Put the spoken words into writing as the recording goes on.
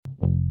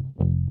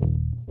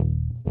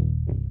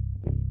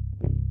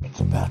It's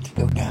about to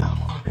go down.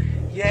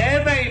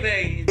 Yeah,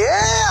 baby!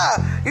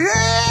 Yeah!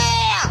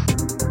 Yeah!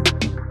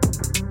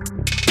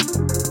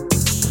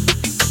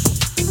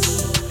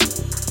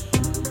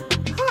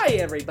 Hi,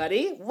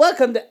 everybody.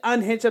 Welcome to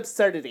Unhinged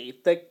Absurdity,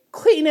 the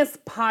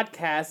cleanest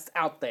podcast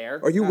out there.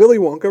 Are you Willy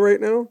Wonka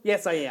right now?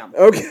 Yes, I am.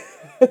 Okay.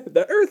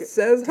 The Earth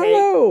says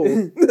hello.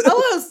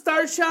 Hello,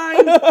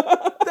 Starshine.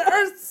 The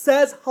Earth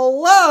says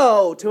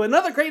hello to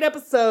another great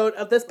episode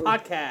of this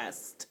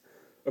podcast.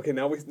 Okay,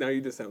 now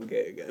you just sound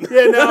gay again.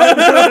 Yeah, no,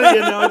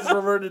 I just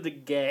reverted to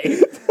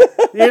gay.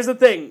 Here's the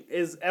thing: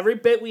 is every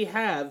bit we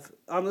have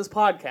on this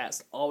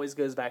podcast always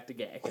goes back to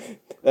gay.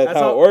 That's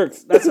how it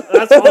works. That's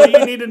all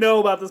you need to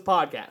know about this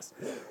podcast.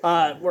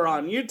 We're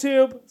on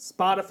YouTube,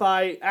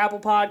 Spotify,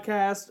 Apple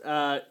Podcast.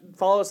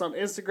 Follow us on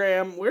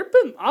Instagram. We've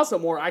been also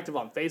more active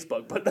on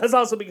Facebook, but that's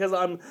also because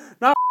I'm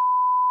not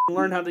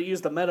learn how to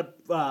use the Meta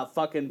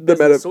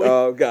suite.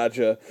 Oh,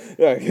 gotcha.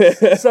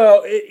 Okay.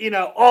 So,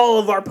 all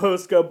of our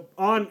posts go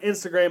on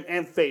Instagram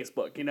and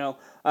Facebook,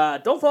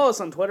 Don't follow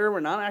us on Twitter. We're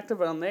not active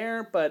on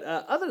there. But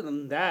other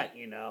than that,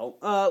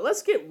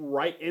 let's get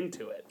right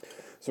into it.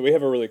 So we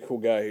have a really cool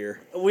guy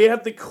here. We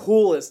have the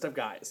coolest of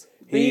guys.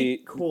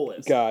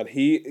 Coolest. God,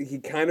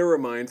 he kind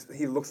of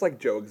he looks like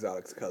Joe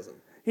Exotic's cousin.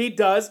 He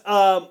does.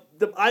 I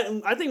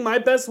think my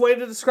best way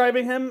to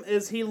describing him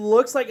is he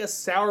looks like a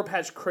Sour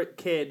Patch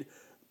Kid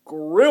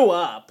grew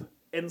up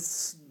and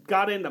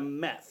got into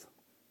meth.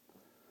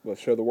 Let's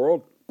show the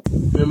world.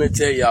 Let me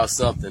tell y'all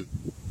something.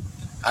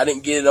 I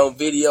didn't get it on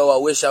video. I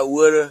wish I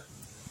would've.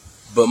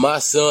 But my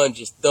son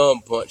just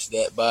thumb punched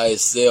that by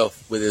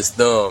himself with his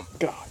thumb.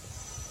 God.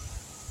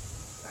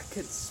 That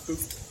kid's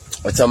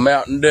spooky. It's a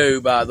Mountain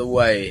Dew, by the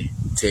way,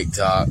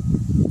 TikTok.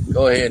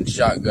 Go ahead and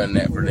shotgun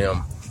that for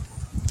them.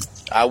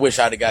 I wish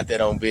I'd have got that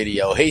on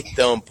video. He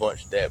thumb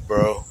punched that,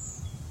 bro.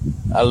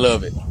 I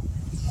love it.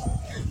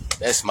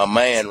 That's my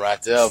man right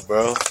there,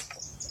 bro.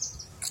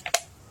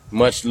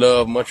 Much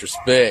love, much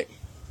respect.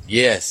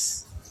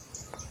 Yes.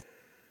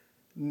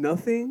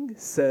 Nothing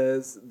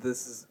says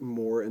this is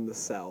more in the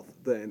South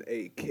than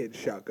a kid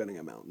shotgunning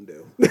a Mountain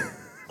Dew.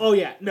 Oh,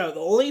 yeah. No, the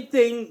only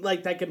thing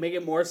that could make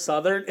it more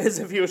Southern is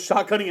if he was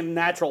shotgunning a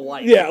Natural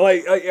Light. Yeah,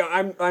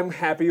 I'm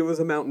happy it was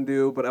a Mountain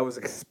Dew, but I was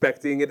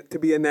expecting it to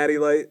be a Natty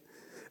Light.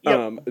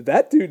 Yep.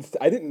 That dude,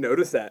 I didn't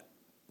notice that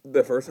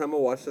the first time I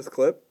watched this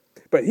clip.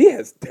 But he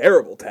has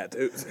terrible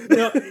tattoos.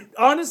 No,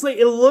 honestly,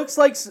 it looks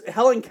like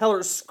Helen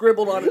Keller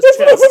scribbled on his That's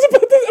chest. what I was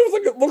about to. I was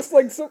like,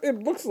 it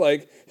looks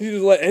like he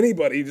just let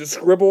anybody just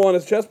scribble on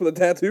his chest with a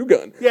tattoo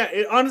gun. Yeah,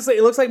 honestly,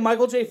 it looks like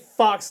Michael J.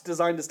 Fox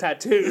designed his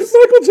tattoos.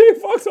 Michael J.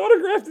 Fox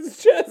autographed his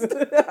chest.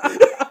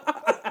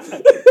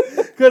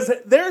 Because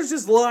there's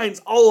just lines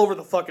all over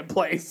the fucking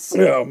place.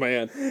 Oh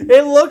man,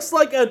 It looks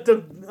like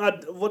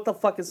what the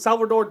fuck is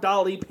Salvador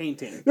Dali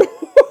painting.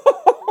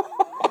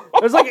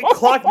 There's like a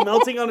clock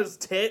melting on his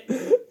tit.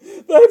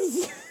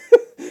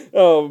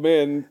 Oh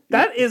man,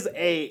 that is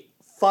a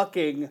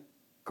fucking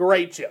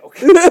great joke.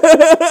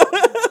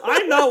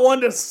 I'm not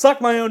one to suck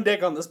my own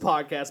dick on this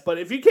podcast, but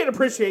if you can't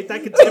appreciate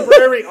that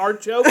contemporary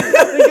art joke,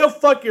 then go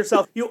fuck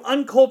yourself, you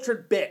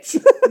uncultured bitch.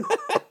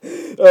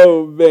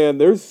 Oh man,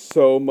 there's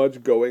so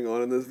much going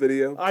on in this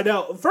video. I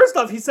know. First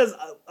off, he says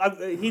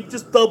he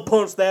just thumb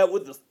punched that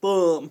with his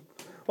thumb.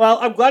 Well,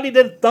 I'm glad he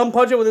didn't thumb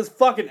punch it with his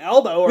fucking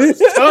elbow or his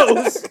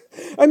toes.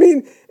 but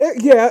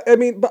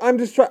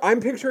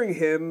I'm picturing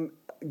him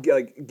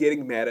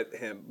getting mad at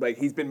him. Like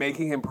he's been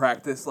making him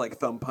practice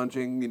thumb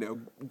punching,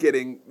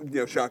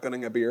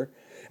 shotgunning a beer.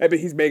 But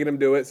he's making him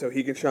do it so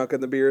he can shotgun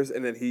the beers,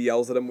 and then he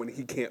yells at him when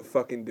he can't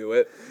fucking do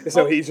it.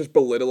 So he's just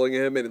belittling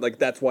him, and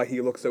that's why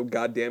he looks so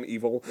goddamn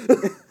evil.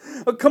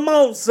 Oh, come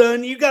on,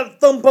 son, you got a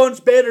thumb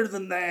punch better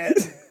than that.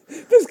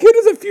 This kid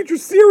is a future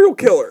serial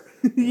killer.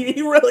 He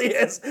really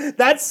is.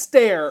 That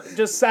stare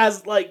just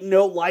has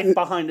no life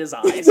behind his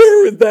eyes.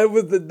 That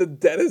was the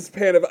deadest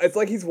pan of. It's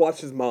like he's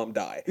watched his mom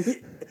die.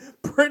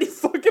 Pretty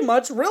fucking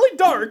much. Really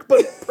dark,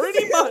 but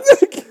pretty much.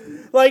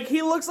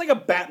 He looks like a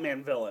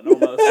Batman villain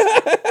almost.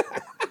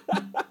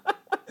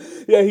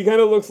 Yeah, he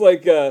kind of looks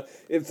like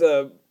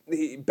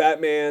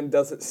Batman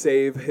doesn't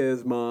save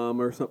his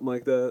mom or something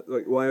like that.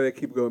 Like, why do I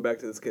keep going back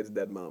to this kid's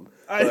dead mom?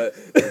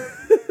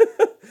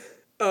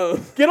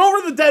 Get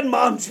over the dead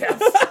mom, Jeff.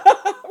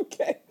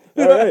 Okay.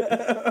 All right.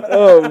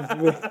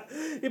 Oh,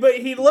 but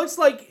he looks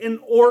like an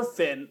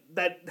orphan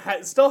that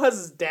still has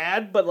his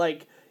dad, but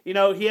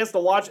he has to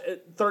watch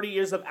 30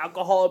 years of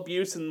alcohol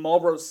abuse and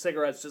Marlboro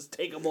cigarettes just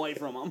take him away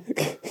from him.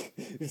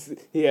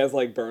 He has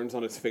burns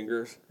on his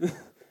fingers.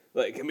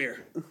 Come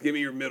here, give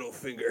me your middle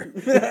finger.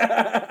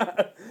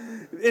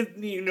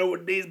 You know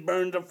what these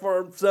burns are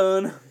for,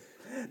 son?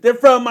 They're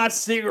from my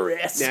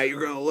cigarettes. Now you're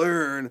going to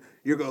learn.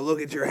 You're going to look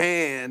at your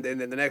hand,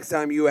 and then the next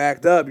time you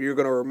act up, you're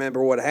going to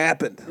remember what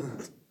happened.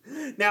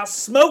 Now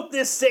smoke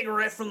this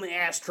cigarette from the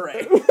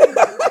ashtray.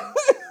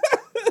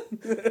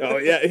 Oh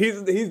yeah,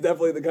 he's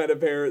definitely the kind of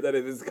parent that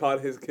if he's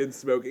caught his kid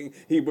smoking,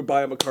 he would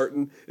buy him a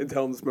carton and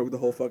tell him to smoke the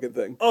whole fucking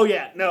thing. Oh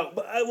yeah, no.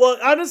 But, well,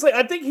 honestly,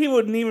 I think he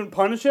wouldn't even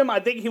punish him. I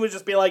think he would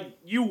just be like,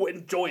 "You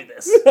enjoy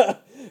this."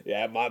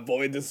 Yeah, my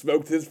boy just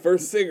smoked his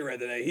first cigarette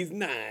today. He's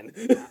 9.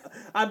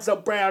 I'm so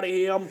proud of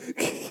him.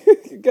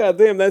 God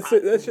damn, that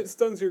shit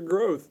stuns your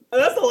growth.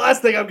 And that's the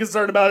last thing I'm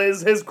concerned about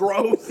is his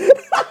growth.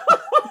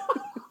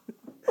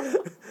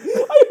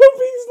 I hope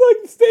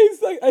he's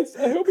stays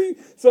I hope he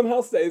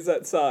somehow stays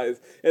that size.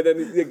 And then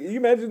you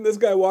imagine this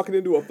guy walking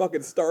into a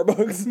fucking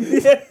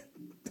Starbucks. Yeah.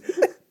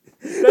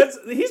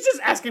 He's just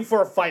asking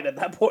for a fight at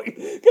that point.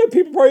 God,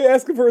 people probably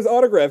asking for his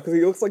autograph because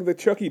he looks like the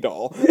Chucky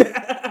doll.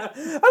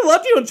 I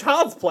loved you in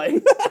Child's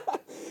Play.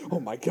 Oh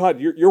my God,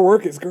 your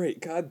work is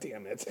great. God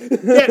damn it.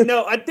 Yeah,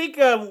 no, I think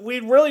we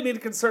really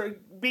need to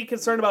be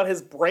concerned about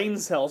his brain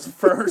cells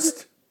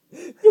first.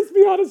 Let's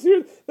be honest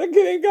here, that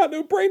kid ain't got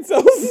no brain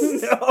cells.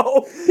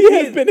 No. He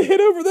has been hit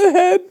over the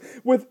head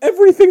with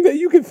everything that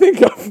you can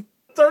think of.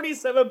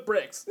 37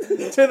 bricks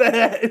to the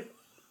head.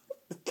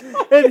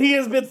 And he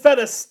has been fed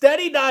a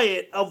steady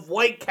diet of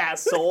White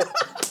Castle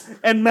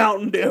and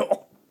Mountain Dew.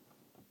 All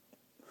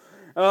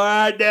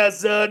right, now,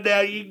 son.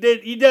 Now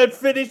you done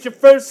finished your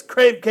first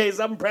crave case.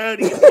 I'm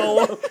proud of you,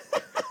 boy.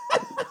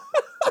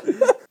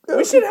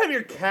 We should have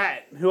your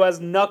cat, who has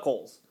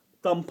knuckles,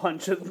 thumb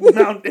punches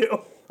Mountain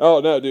Dew. Oh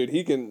no, dude,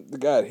 he can.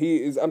 God,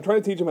 I'm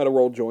trying to teach him how to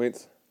roll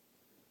joints.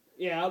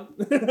 Yeah.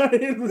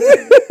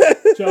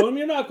 Show him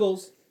your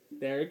knuckles.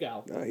 There you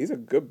go. Oh, he's a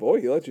good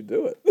boy. He let you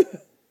do it.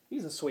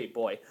 He's a sweet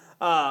boy.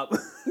 But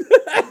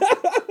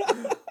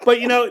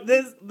you know,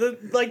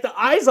 the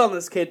eyes on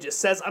this kid just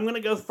says, "I'm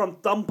gonna go from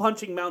thumb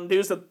punching Mountain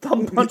Dew to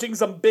thumb punching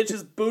some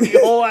bitch's booty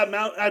hole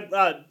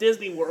at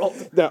Disney World."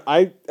 No,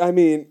 I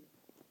mean,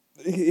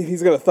 if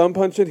he's gonna thumb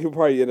punch it, he'll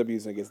probably end up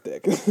using his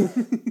dick.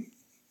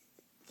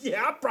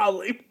 Yeah,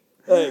 probably.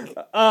 Like,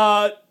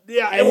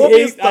 yeah, it won't be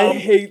his thumb.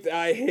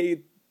 I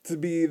hate to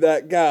be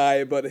that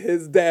guy, but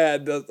his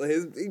dad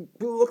he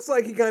looks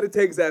like he kind of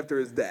takes after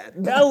his dad.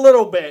 A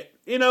little bit.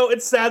 You know,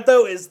 it's sad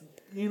though.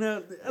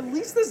 At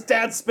least this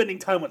dad's spending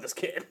time with this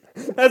kid.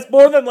 That's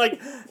more than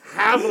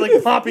half the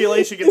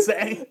population can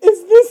say.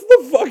 Is this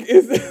the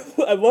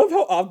fuck? I love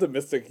how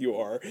optimistic you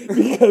are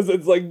because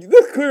it's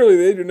clearly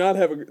they do not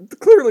have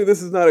clearly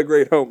this is not a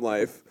great home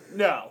life.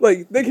 No.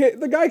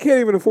 The guy can't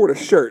even afford a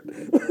shirt.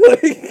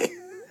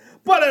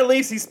 But at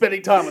least he's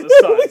spending time with his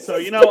son.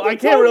 So, I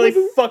can't really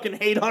fucking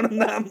hate on him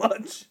that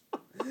much.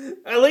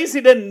 At least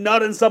he didn't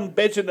nut in some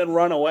bitch and then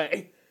run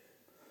away.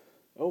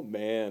 Oh,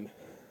 man.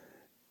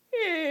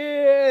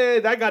 Yeah,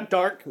 that got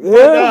dark.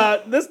 Yeah.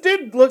 But this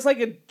dude looks like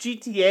a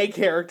GTA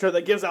character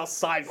that gives out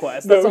side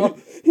quests. That's all.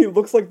 He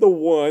looks like the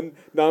one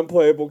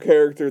non-playable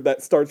character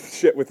that starts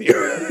shit with you.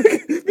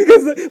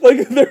 Because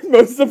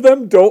most of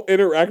them don't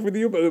interact with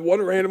you, but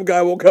one random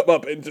guy will come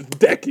up and just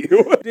deck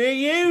you. Do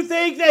you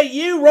think that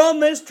you run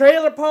this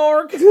trailer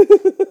park?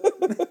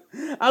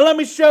 Let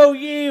me show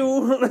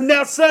you.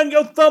 Now, son,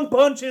 go thumb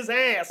punch his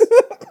ass.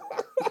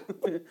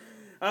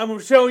 I'm going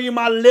to show you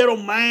my little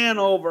man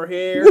over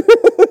here.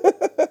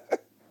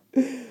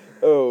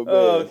 Oh, man.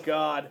 Oh,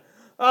 God.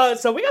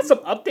 So we got some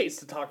updates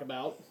to talk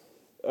about.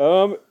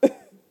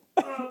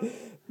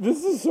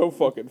 This is so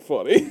fucking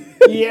funny.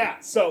 Yeah,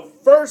 so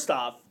first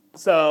off,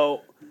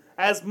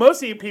 as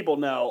most of you people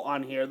know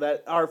on here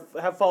that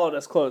have followed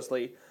us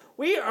closely,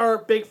 we are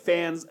big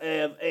fans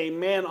of a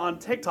man on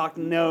TikTok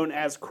known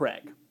as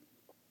Craig.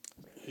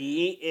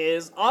 He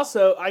is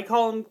also,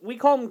 we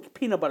call him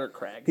Peanut Butter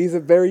Craig. He's a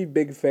very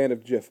big fan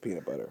of Jif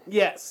peanut butter.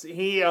 Yes,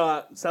 he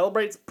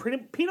celebrates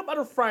Peanut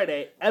Butter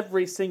Friday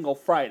every single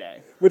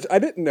Friday. Which I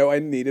didn't know I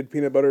needed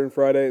peanut butter on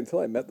Friday until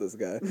I met this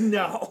guy.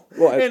 No.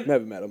 Well, I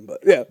never met him, but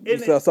yeah,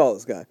 I saw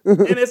this guy.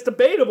 And it's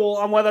debatable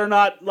on whether or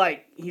not,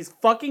 he's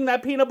fucking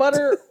that peanut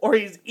butter or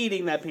he's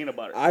eating that peanut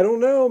butter. I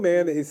don't know,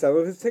 man. Some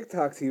of his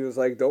TikToks, he was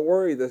like, don't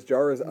worry, this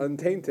jar is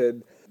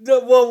untainted.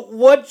 Well,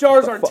 what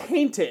jars are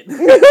tainted?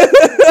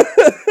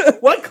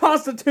 What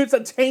constitutes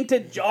a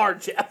tainted jar,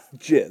 Jeff?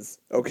 Jizz,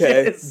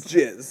 okay?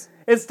 Jizz.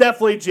 It's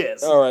definitely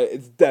jizz. All right,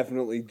 it's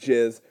definitely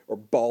jizz or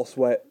ball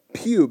sweat.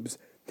 Pubes.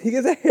 He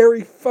is a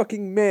hairy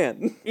fucking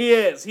man. He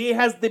is. He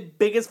has the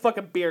biggest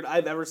fucking beard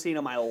I've ever seen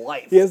in my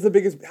life. He has the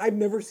biggest... I've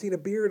never seen a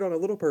beard on a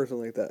little person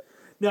like that.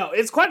 No,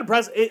 it's quite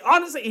impressive.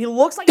 Honestly, he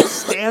looks like a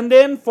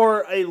stand-in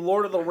for a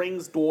Lord of the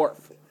Rings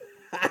dwarf.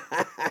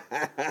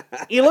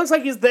 He looks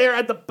like he's there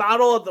at the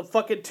Battle of the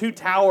fucking Two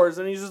Towers,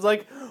 and he's just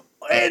like,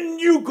 and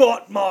you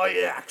got my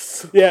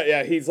axe.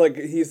 Yeah, he's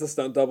the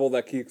stunt double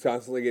that keeps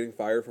constantly getting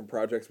fired from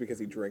projects because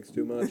he drinks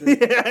too much.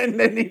 Yeah, and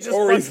then he just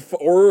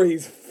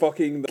he's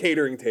fucking the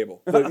catering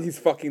table. He's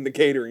fucking the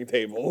catering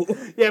table.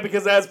 Yeah,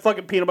 because it has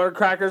fucking peanut butter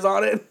crackers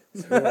on it.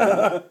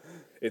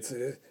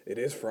 It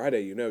is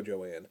Friday,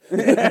 Joanne.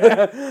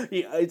 Yeah,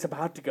 it's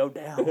about to go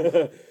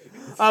down.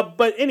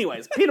 But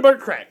anyways, Peanut Butter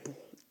Craig.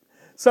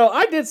 So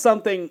I did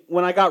something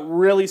when I got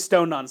really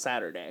stoned on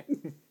Saturday.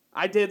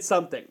 I did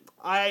something.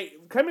 I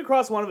came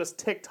across one of his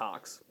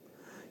TikToks.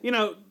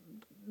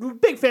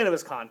 big fan of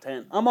his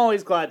content. I'm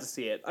always glad to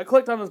see it. I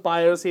clicked on his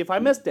bio to see if I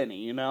missed any,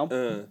 you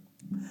know?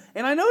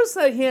 And I noticed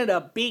that he had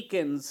a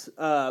Beacons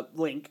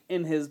link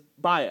in his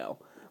bio.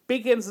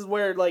 Beacons is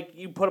where, like,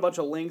 you put a bunch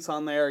of links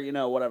on there, you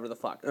know, whatever the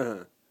fuck.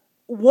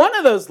 One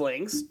of those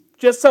links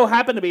just so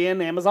happened to be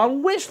an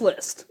Amazon wish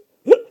list.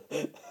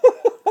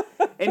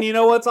 And you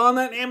know what's on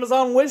that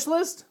Amazon wish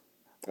list?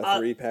 A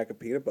 3-pack of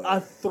peanut butter. A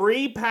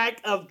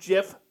 3-pack of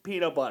Jif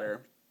peanut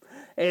butter.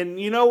 And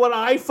you know what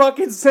I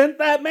fucking sent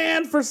that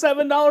man for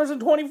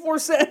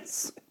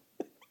 $7.24?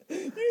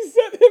 You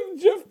sent him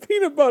Jif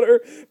peanut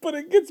butter, but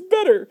it gets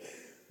better.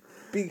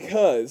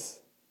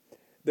 Because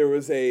there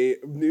was a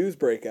news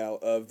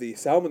breakout of the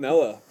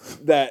salmonella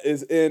that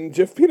is in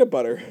Jif peanut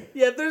butter.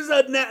 Yeah, there's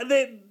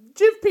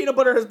Jif peanut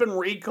butter has been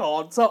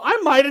recalled, so I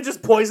might have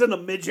just poisoned a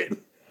midget.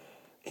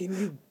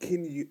 Can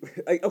you,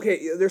 like,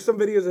 okay, there's some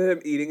videos of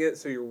him eating it,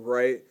 so you're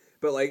right,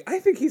 but, like, I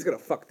think he's gonna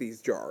fuck these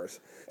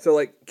jars. So,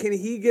 like, can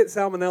he get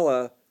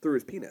salmonella through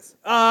his penis?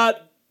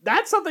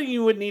 That's something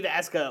you would need to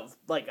ask a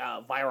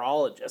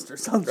virologist or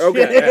something.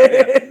 Okay,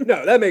 yeah.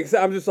 No, that makes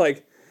sense. I'm just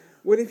like,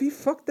 what if he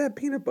fucked that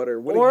peanut butter?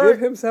 Would it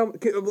give him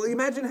well,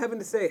 imagine having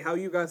to say how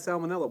you got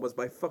salmonella was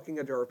by fucking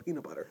a jar of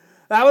peanut butter.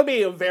 That would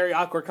be a very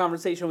awkward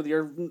conversation with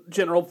your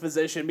general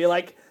physician. Be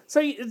like, so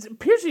it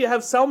appears you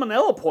have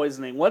salmonella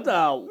poisoning. What,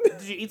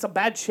 did you eat some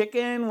bad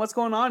chicken? What's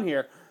going on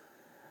here?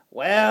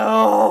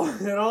 Well,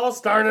 it all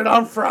started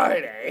on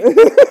Friday.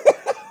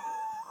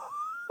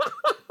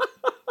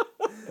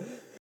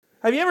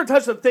 Have you ever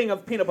touched a thing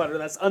of peanut butter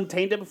that's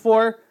untainted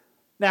before?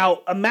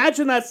 Now,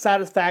 imagine that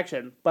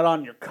satisfaction, but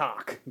on your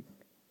cock.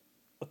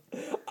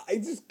 I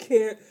just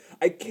can't.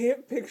 I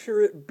can't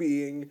picture it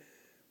being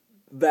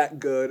that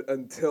good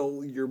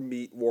until your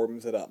meat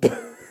warms it up.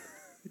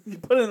 You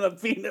put it in the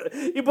peanut.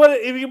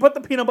 If you put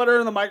the peanut butter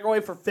in the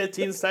microwave for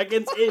 15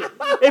 seconds,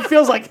 it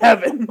feels like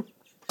heaven.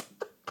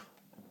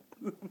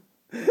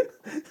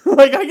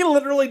 Like, I can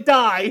literally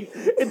die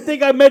and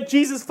think I met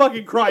Jesus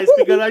fucking Christ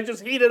because I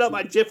just heated up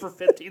my Jif for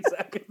 15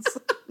 seconds.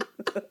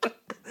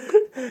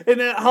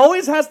 And it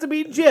always has to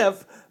be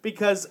Jif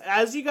because,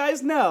 as you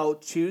guys know,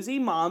 choosy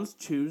moms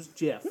choose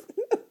Jif.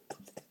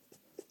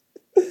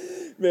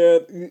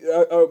 Man,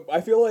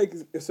 I feel like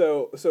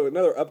so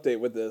another update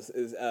with this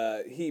is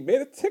he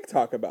made a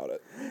TikTok about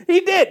it.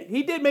 He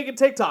did make a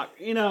TikTok,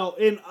 you know,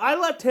 and I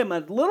left him a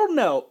little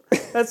note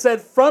that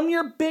said, "From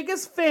your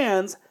biggest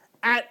fans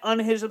at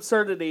Unhinged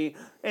Absurdity,"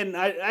 and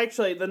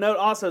the note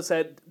also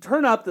said,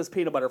 "Turn up this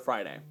peanut butter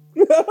Friday."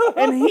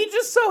 And he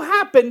just so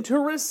happened to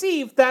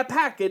receive that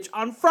package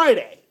on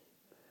Friday.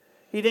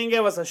 He didn't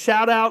give us a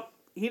shout out.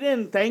 He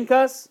didn't thank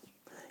us.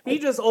 He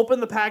just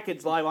opened the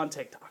package live on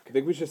TikTok. I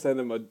think we should send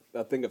him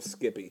a thing of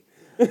Skippy.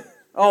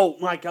 Oh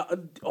my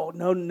god. Oh,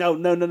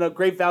 no.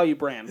 Great Value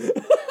brand. Give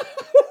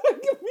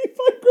me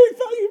Great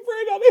Value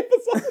brand on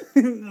Amazon.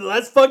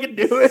 Let's fucking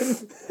do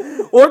it.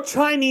 Or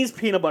Chinese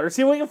peanut butter.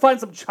 See if we can find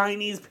some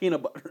Chinese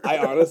peanut butter. I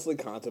honestly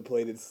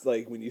contemplated,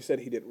 like, when you said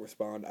he didn't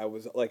respond, I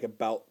was, like,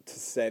 about to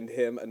send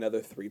him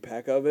another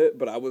 3-pack of it,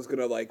 but I was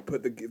gonna, like, pay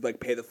the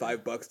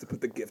 $5 to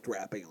put the gift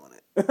wrapping on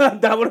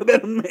it. That would have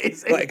been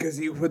amazing. Like, because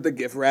you put the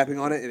gift wrapping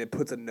on it, and it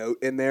puts a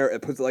note in there,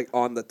 it puts it, like,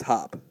 on the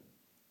top.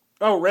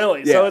 Oh,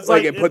 really? Yeah, So it's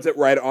like it puts it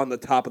right on the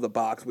top of the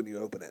box when you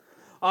open it.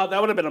 Oh, that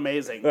would have been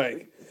amazing.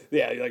 Like,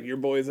 yeah, like your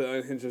boys at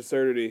Unhinged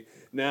Absurdity.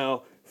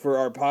 Now, for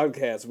our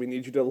podcast, we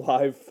need you to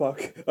live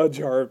fuck a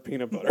jar of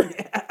peanut butter.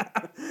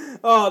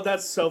 Oh,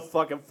 that's so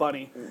fucking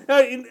funny.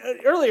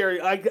 Earlier,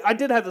 I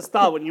did have this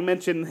thought when you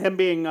mentioned him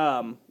being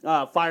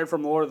fired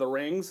from Lord of the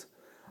Rings.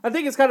 I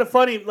think it's kind of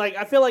funny. Like,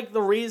 I feel like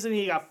the reason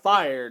he got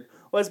fired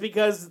was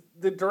because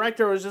the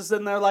director was just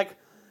in there like,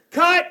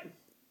 cut!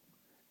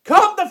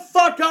 Come the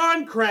fuck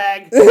on,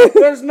 Craig.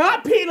 There's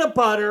not peanut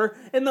butter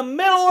in the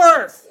Middle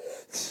Earth.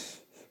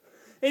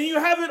 And you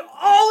have it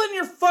all in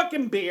your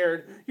fucking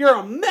beard. You're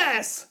a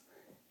mess.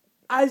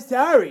 I'm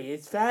sorry,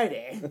 it's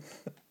Friday.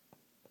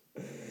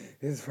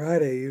 It's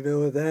Friday, you know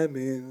what that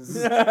means.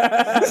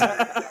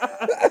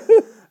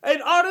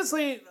 And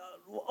honestly,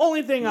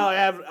 only thing I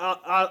have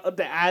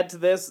to add to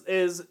this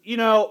is, you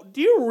know, do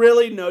you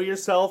really know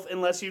yourself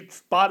unless you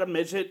bought a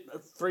midget a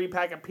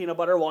 3-pack of peanut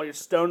butter while you're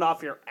stoned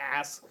off your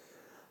ass?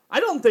 I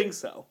don't think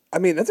so. I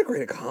mean, that's a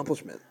great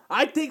accomplishment.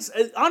 I think,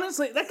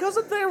 honestly, that goes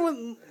up there with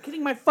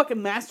getting my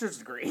fucking master's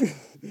degree.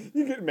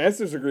 You get a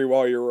master's degree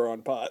while you were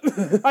on pot.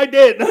 I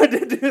did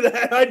do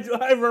that.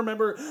 I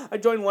remember I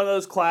joined one of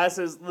those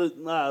classes,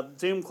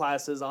 Zoom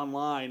classes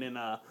online, and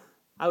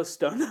I was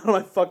stoned out of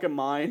my fucking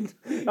mind.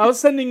 I was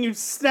sending you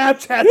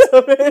Snapchats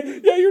of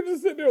it. Yeah, you're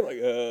just sitting there like,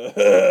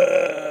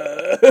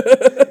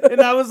 And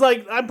I was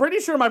like, I'm pretty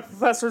sure my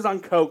professor's on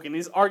coke, and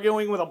he's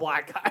arguing with a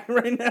black guy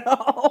right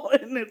now,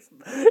 and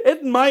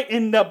it might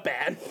end up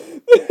bad.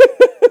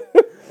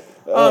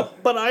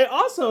 But I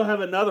also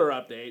have another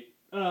update.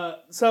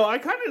 So I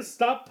kind of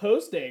stopped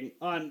posting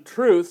on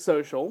Truth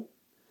Social,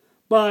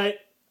 but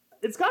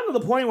it's gotten to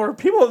the point where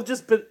people have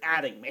just been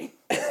adding me.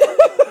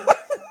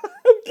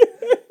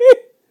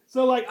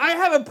 So, like, I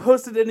haven't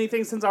posted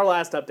anything since our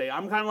last update.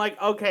 I'm kind of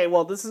like, okay,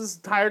 well, this is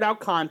tired out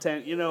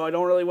content. You know, I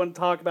don't really want to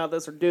talk about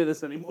this or do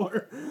this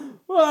anymore.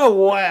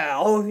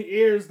 Well,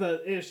 here's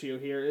the issue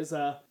here is,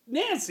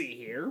 Nancy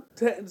here,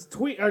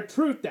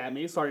 truthed at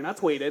me, sorry, not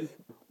tweeted.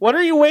 What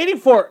are you waiting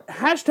for?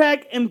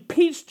 Hashtag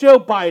impeach Joe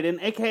Biden,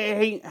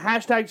 aka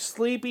hashtag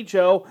Sleepy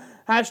Joe,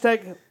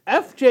 hashtag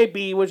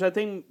FJB, which I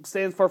think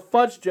stands for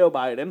Fudge Joe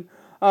Biden,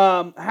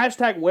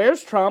 hashtag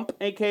Where's Trump,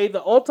 aka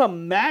the Ulta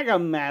MAGA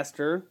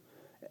Master,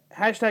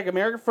 hashtag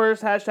America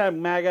First, hashtag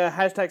MAGA,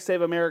 hashtag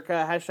Save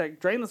America, hashtag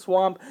Drain the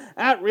Swamp,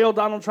 at Real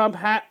Donald Trump,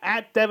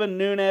 at Devin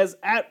Nunes,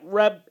 at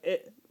Rep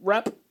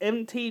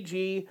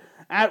MTG,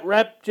 at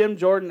Rep Jim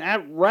Jordan,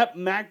 at Rep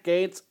Matt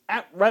Gates,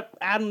 at Rep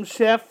Adam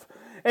Schiff,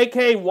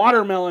 aka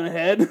Watermelon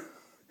Head,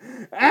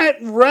 at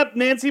Rep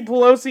Nancy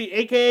Pelosi,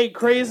 aka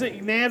Crazy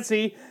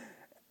Nancy,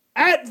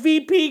 at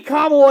VP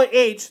Kamala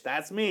H,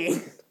 that's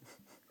me,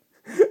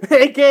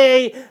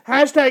 aka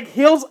hashtag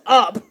Heels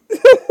Up.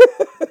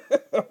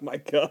 Oh my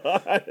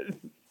god.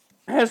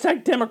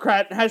 Hashtag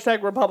Democrat,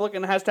 hashtag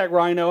Republican, hashtag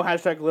Rhino,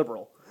 hashtag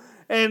Liberal.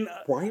 And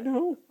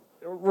Rhino?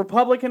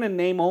 Republican in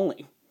name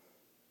only.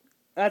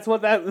 That's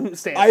what that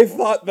stands I for.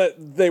 thought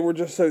that they were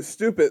just so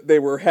stupid they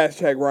were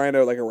hashtag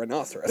Rhino like a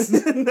rhinoceros.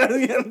 What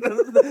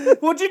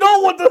you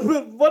don't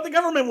want what the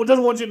government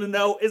doesn't want you to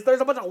know is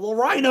there's a bunch of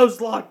rhinos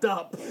locked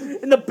up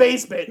in the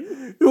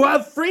basement who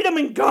have freedom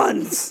and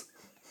guns.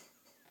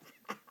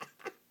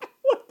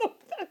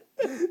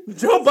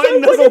 Joe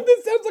Biden doesn't.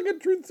 This sounds like a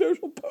Truth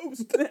Social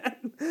post.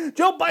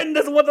 Joe Biden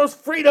doesn't want those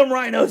freedom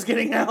rhinos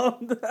getting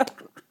out.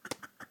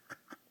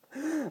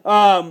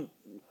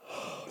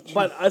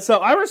 But so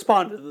I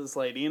responded to this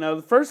lady. You know,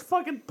 the first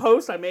fucking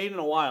post I made in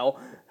a while,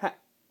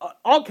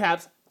 all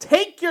caps,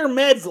 "Take your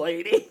meds,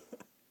 lady."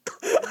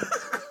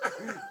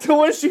 To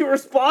which she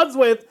responds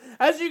with,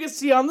 as you can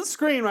see on the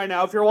screen right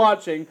now, if you're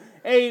watching,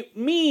 a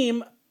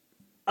meme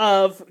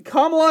of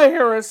Kamala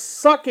Harris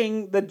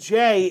sucking the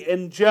J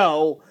in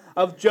Joe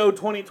of Joe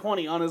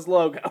 2020 on his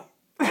logo.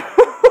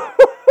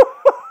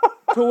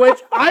 To which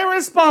I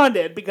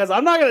responded, because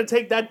I'm not going to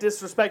take that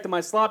disrespect to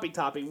my sloppy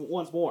toppy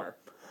once more.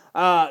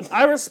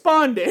 I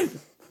responded,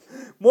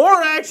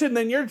 "More action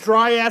than your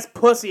dry ass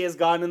pussy has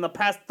gotten in the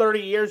past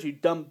 30 years, you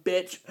dumb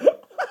bitch."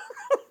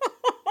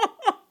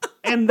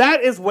 And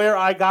that is where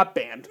I got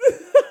banned.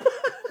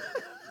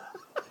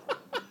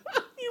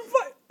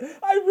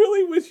 I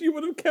really wish you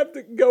would have kept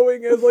it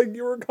going as like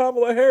you were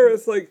Kamala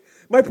Harris. Like,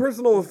 my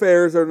personal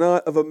affairs are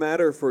not of a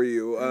matter for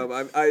you.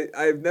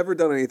 I've never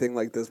done anything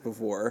like this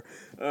before.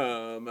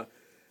 Well,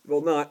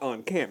 not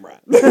on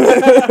camera.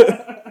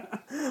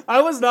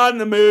 I was not in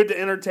the mood to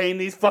entertain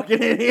these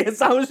fucking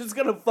idiots. I was just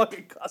gonna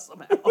fucking cuss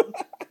them out.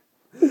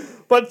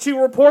 But she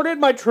reported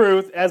my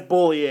truth as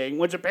bullying,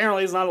 which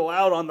apparently is not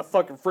allowed on the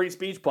fucking free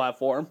speech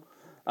platform.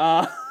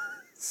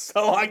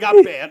 So I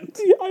got banned.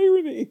 The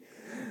irony.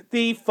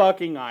 The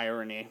fucking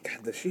irony.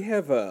 God, does she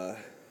have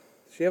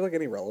like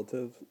any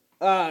relatives?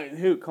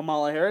 Who?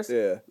 Kamala Harris?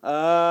 Yeah.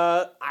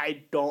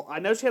 I don't. I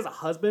know she has a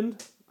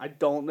husband. I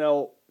don't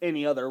know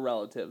any other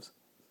relatives.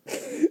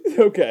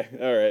 Okay,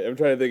 all right. I'm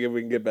trying to think if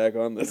we can get back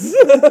on this.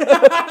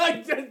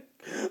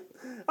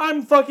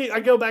 I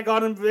go back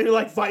on and be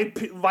like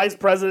Vice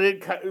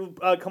President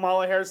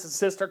Kamala Harris'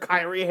 sister,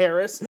 Kyrie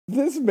Harris.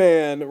 This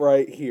man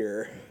right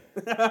here,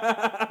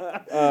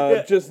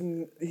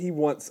 he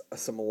wants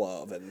some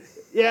love. And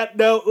Yeah,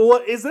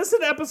 no, is this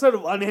an episode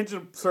of Unhinged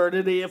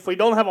Absurdity if we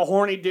don't have a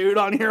horny dude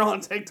on here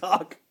on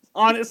TikTok?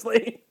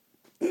 Honestly.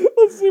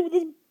 Let's see what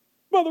this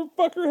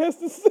motherfucker has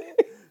to say.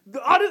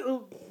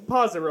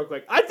 Pause it real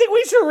quick. I think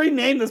we should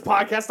rename this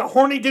podcast to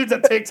Horny Dudes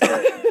at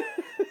TikTok.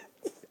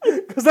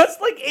 Because that's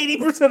like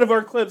 80% of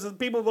our clips is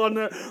people going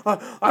there,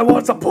 "I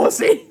want some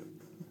pussy."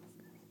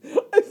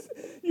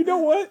 You know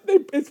what?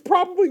 It's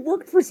probably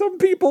worked for some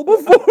people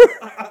before.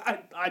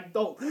 I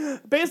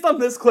don't. Based on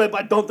this clip,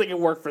 I don't think it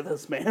worked for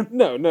this man.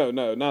 No,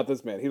 not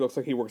this man. He looks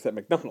like he works at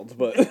McDonald's,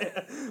 but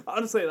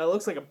Honestly, that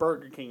looks like a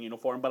Burger King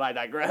uniform, but I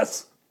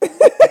digress.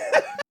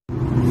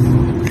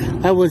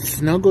 I would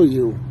snuggle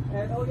you,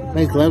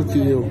 make love to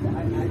you.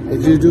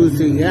 If you do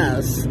say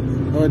yes,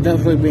 I would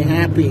definitely be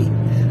happy.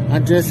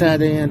 I'm just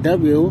at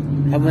A&W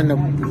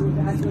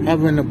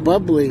having a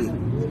bubbly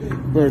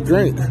for a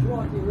drink.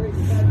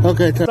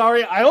 Okay,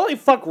 Sorry, I only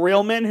fuck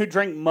real men who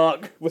drink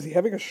mug. was he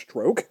having a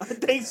stroke? I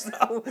think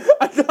so.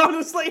 I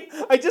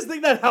just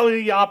think that's how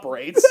he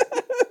operates.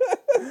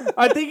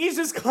 I think he's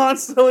just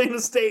constantly in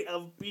a state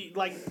of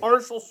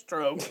partial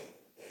stroke.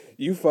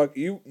 You fuck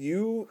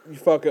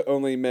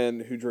only men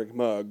who drink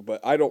mug,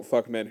 but I don't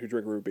fuck men who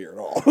drink root beer at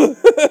all.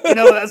 You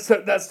know,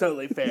 that's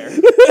totally fair.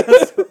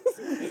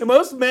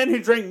 Most men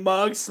who drink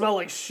mugs smell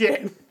like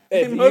shit.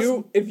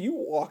 If you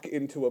walk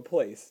into a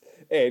place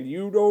and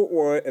you don't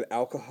want an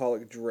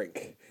alcoholic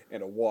drink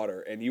and a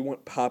water and you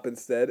want pop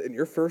instead and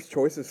your first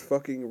choice is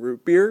fucking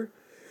root beer,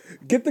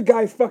 get the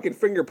guy's fucking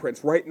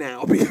fingerprints right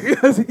now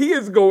because he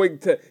is going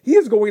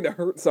to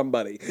hurt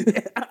somebody.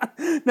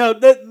 No,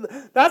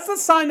 that's the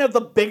sign of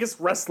the biggest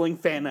wrestling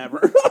fan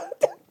ever.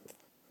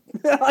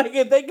 Like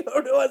if they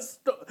go to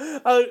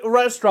a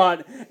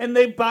restaurant and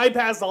they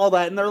bypass all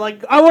that and they're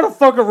like, I want to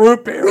fuck a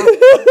root beer.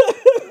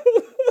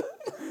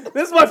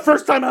 This is my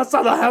first time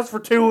outside the house for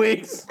 2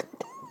 weeks.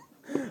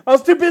 I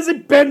was too busy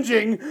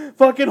binging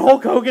fucking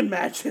Hulk Hogan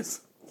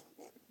matches.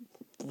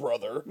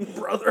 Brother.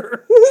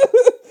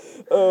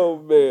 Oh,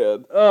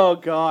 man. Oh,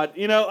 God.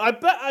 You know, I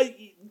bet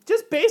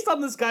just based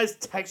on this guy's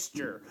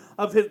texture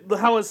of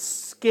how his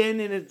skin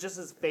and just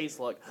his face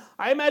look,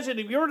 I imagine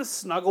if you were to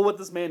snuggle with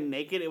this man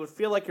naked, it would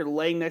feel like you're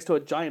laying next to a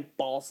giant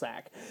ball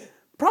sack.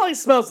 Probably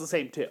smells the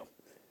same too.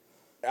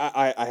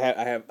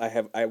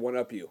 I one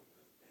up you.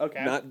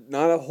 Okay.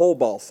 Not a whole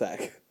ball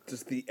sack,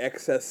 just the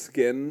excess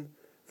skin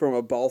from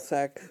a ball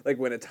sack, like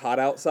when it's hot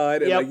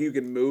outside and like you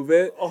can move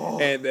it,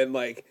 and then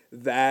like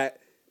that.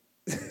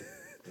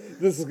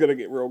 This is gonna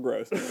get real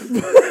gross.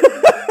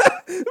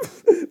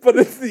 But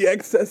it's the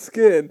excess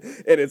skin,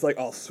 and it's like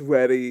all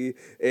sweaty,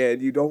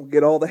 and you don't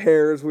get all the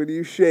hairs when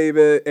you shave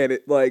it, and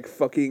it like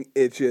fucking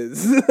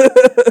itches.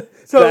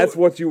 So that's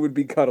what you would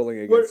be cuddling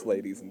against,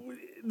 ladies and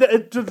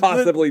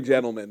possibly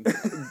gentlemen.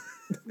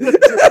 He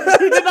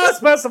did not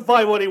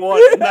specify what he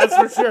wanted, that's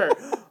for sure.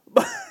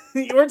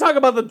 We're talking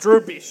about the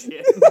droopy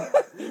shit.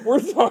 We're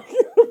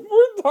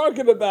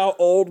talking about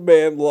old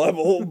man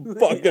level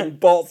fucking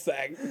ball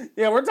sack.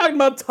 Yeah, we're talking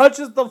about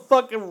touches the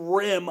fucking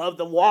rim of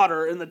the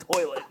water in the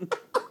toilet.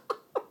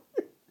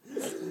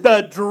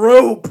 The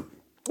droop.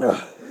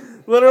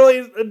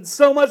 Literally,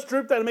 so much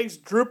droop that it makes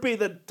Droopy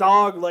the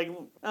dog like,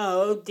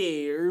 oh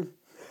dear.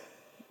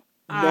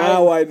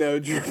 Now I know,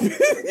 Droopy. You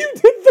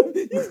did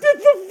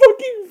the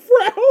fucking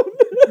frown.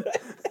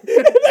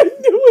 And I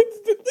knew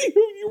instantly who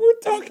you were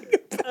talking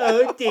about.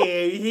 Oh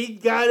dear, he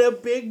got a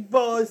big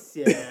ball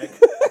sack.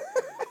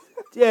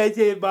 Just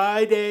if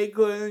mine ain't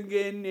gonna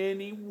get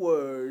any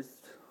worse.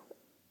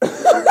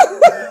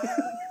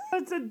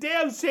 It's a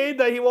damn shame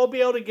that he won't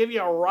be able to give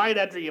you a ride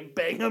after you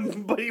bang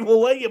him, but he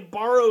will let you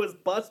borrow his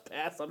bus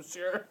pass, I'm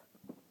sure.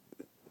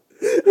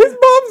 His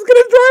mom's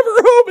gonna drive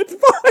her home, it's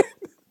fine.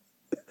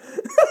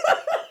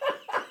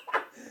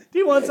 Do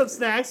you want some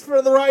snacks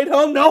for the ride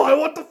home? No, I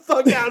want the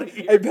fuck out of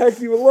here. I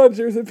packed you a lunch.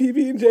 There's a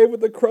PB&J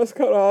with the crust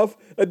cut off,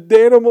 a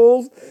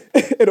Danimals,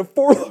 and a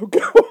Four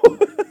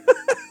Loko.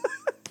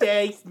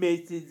 Thanks,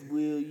 Mrs.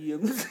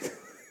 Williams.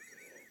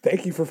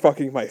 Thank you for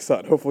fucking my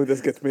son. Hopefully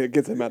this gets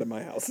him out of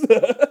my house.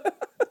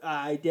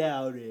 I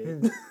doubt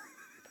it.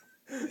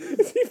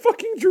 Is he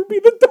fucking Droopy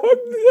the dog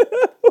now?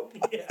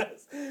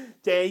 Yes.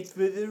 Thanks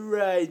for the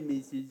ride,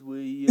 Mrs.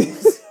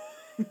 Williams.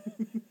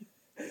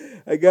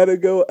 I gotta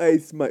go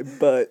ice my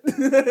butt.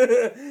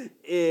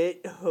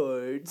 It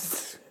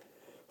hurts.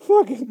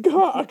 Fucking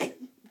cock.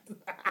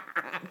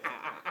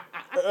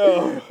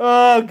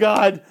 Oh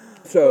God.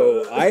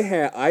 So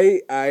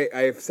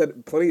I've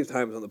said plenty of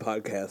times on the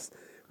podcast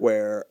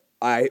where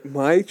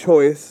my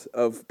choice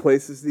of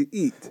places to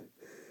eat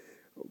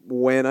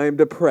when I'm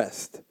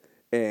depressed,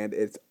 and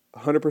it's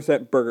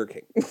 100% Burger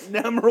King.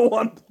 Number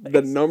one place.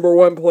 The number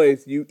one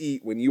place you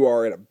eat when you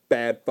are in a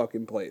bad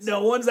fucking place.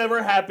 No one's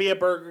ever happy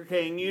at Burger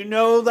King. You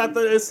know that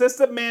the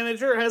assistant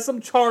manager has some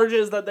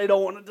charges that they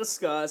don't want to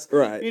discuss.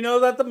 Right. You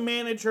know that the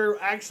manager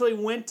actually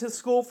went to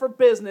school for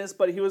business,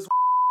 but he was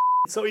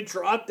so he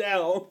dropped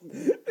out.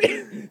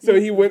 So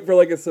he went for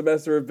like a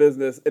semester of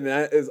business, and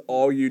that is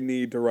all you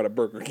need to run a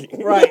Burger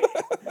King. Right.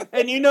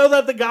 And you know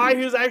that the guy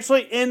who's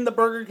actually in the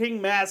Burger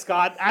King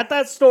mascot at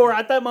that store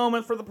at that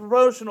moment for the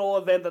promotional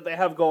event that they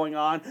have going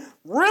on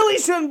really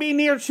shouldn't be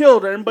near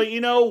children, but you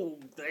know,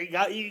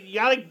 you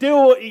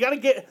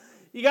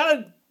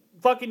gotta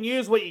fucking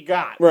use what you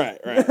got. Right.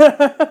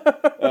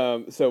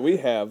 So we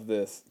have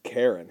this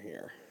Karen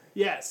here.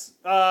 Yes.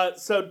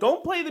 So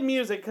don't play the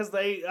music because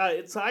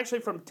it's actually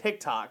from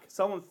TikTok.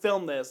 Someone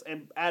filmed this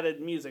and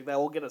added music that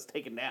will get us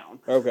taken down.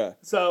 Okay.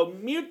 So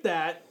mute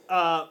that.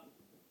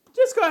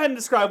 Just go ahead and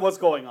describe what's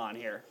going on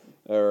here.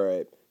 All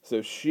right.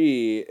 So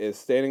she is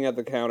standing at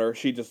the counter.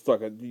 She just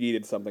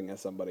needed something as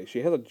somebody.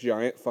 She has a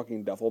giant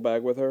fucking duffel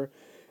bag with her.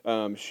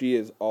 She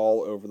is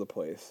all over the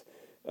place.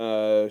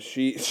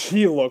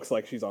 She looks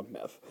like she's on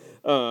meth.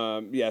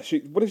 Yeah.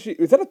 What is she?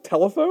 Is that a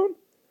telephone?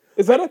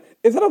 Is that a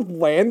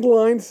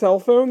landline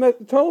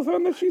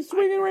telephone that she's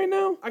swinging right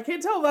now? I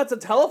can't tell if that's a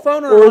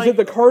telephone or is it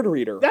the card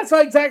reader? That's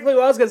exactly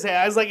what I was gonna say.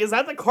 I was like, is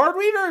that the card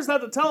reader or is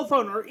that the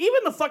telephone or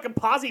even the fucking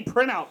posse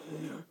printout?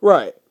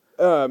 Right.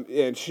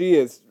 And she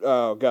is.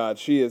 Oh God,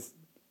 she is.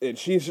 And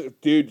she's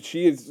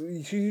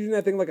using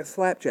that thing like a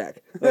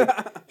slapjack.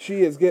 Like,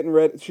 she is getting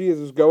ready. She is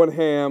just going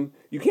ham.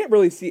 You can't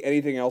really see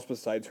anything else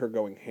besides her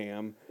going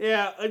ham.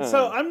 Yeah, and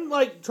so I'm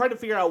like trying to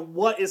figure out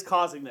what is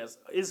causing this.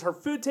 Is her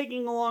food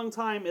taking a long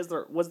time?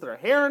 Was there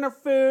hair in her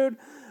food?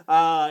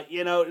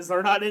 Is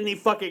there not any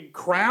fucking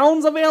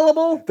crowns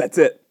available? That's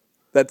it.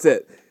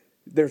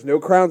 There's no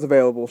crowns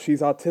available.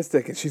 She's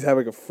autistic and she's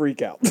having a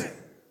freak out.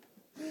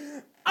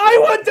 I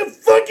want the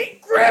fucking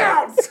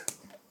crowns.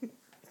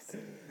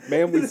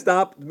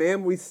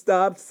 Man, we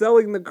stopped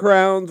selling the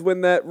crowns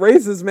when that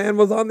racist man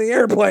was on the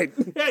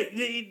airplane. Yeah,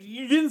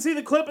 you didn't see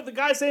the clip of the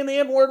guy saying the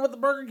N-word with the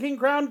Burger King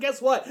crown?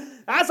 Guess what?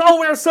 That's all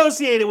we're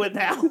associated with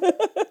now.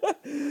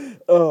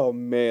 Oh,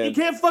 man. You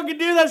can't fucking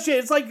do that shit.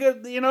 It's like,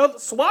 the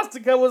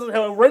swastika was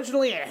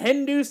originally a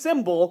Hindu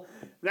symbol.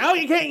 Now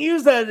you can't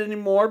use that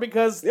anymore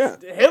because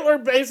Hitler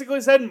basically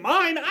said,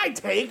 mine, I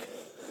take.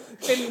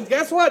 And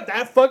guess what?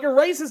 That fucking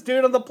racist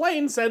dude on the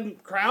plane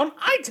said, crown,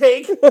 I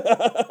take.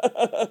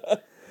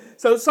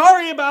 So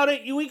sorry about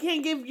it. We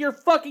can't give your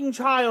fucking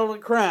child a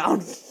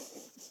crown.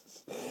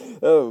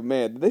 Oh,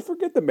 man. Did they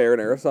forget the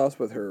marinara sauce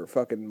with her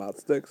fucking mott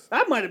sticks?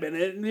 That might have been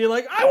it. And you're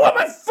like, I want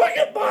my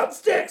fucking mott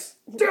sticks.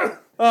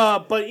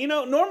 But,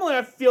 normally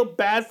I feel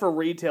bad for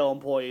retail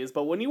employees,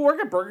 but when you work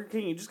at Burger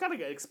King, you just gotta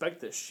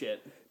expect this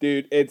shit.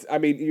 Dude, that's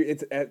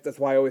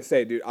why I always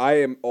say, dude,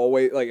 I am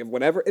always, like,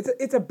 whenever,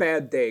 it's a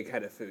bad day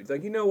kind of food. It's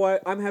like, you know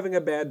what? I'm having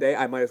a bad day.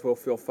 I might as well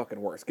feel fucking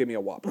worse. Give me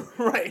a Whopper.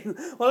 Right.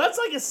 Well, that's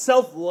like a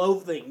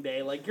self-loathing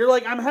day. Like, you're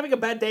like, I'm having a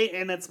bad day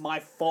and it's my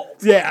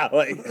fault. Yeah,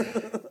 like,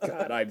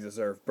 God, I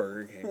deserve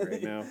Burger King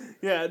right now.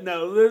 Yeah,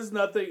 no, there's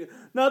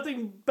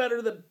nothing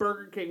better than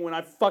Burger King when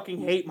I fucking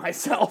hate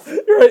myself.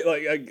 Right,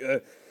 like,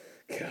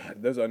 God,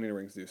 those onion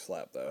rings do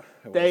slap, though.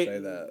 I will say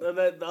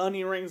that. The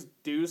onion rings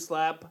do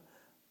slap,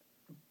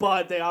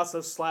 but they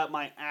also slap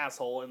my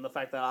asshole in the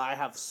fact that I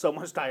have so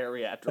much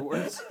diarrhea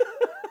afterwards.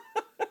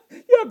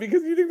 Yeah,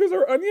 because you think those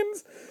are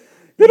onions?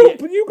 They don't,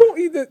 but you go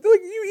eat it.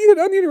 Like, you eat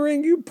an onion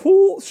ring, you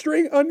pull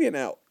string onion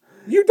out.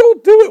 You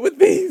don't do it with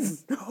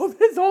these. No,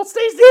 this all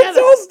stays together. This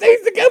all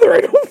stays together.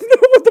 I don't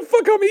know what the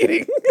fuck I'm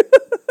eating.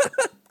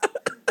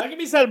 That can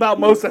be said about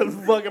most of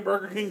the fucking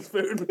Burger King's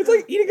food. It's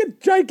like eating a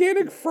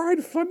gigantic fried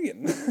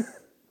Funyun.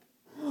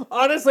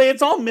 Honestly,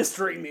 it's all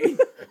mystery meat.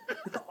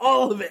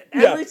 All of it.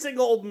 Every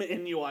single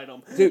menu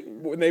item. Dude,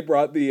 when they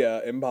brought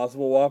the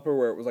Impossible Whopper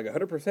where it was like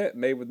 100%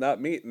 made with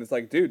not meat, and it's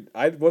like, dude,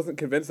 I wasn't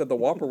convinced that the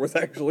Whopper was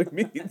actually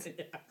meat.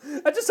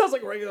 Yeah. That just sounds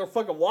like a regular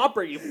fucking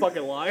Whopper, you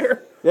fucking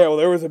liar. Yeah, well,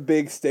 there was a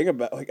big sting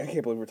about, like, I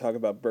can't believe we're talking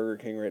about Burger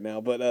King right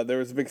now, but there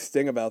was a big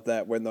sting about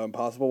that when the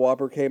Impossible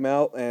Whopper came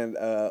out, and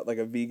like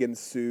a vegan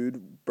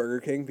sued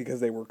Burger King because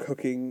they were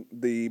cooking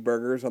the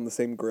burgers on the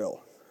same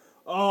grill.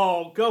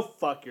 Oh, go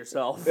fuck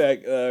yourself.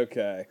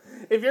 Okay.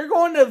 If you're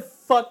going to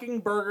fucking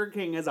Burger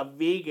King as a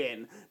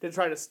vegan to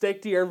try to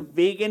stick to your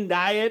vegan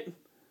diet,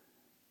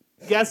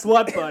 guess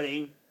what,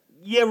 buddy?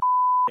 You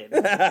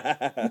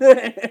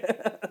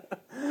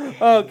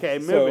Okay,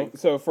 moving.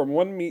 So from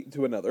one meat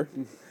to another.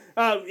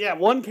 Yeah,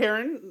 one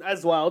Karen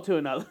as well to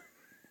another.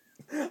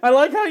 I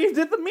like how you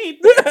did the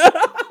meat.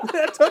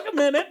 That took a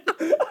minute.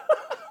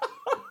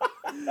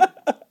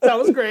 That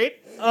was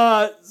great.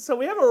 So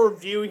we have a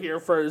review here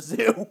for a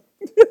zoo.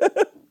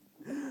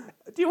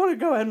 Do you want to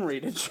go ahead and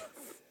read it?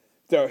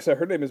 So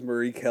her name is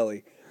Marie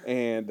Kelly,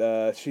 and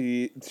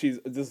she's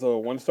this is a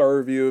 1-star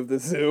review of the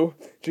zoo.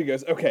 She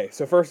goes, okay,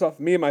 so first off,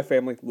 me and my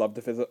family love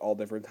to visit all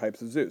different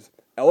types of zoos.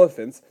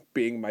 Elephants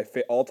being my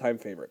all-time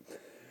favorite.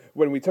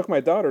 When we took my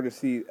daughter to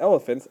see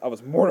elephants, I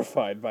was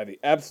mortified by the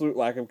absolute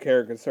lack of care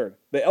and concern.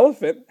 The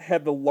elephant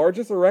had the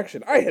largest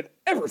erection I had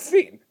ever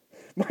seen.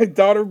 My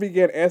daughter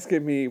began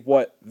asking me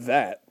what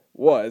that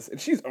was,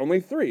 and she's only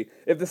 3.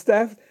 If the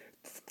staff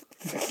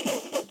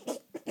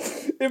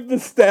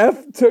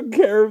took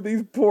care of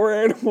these poor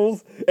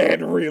animals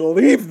and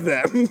relieved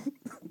them,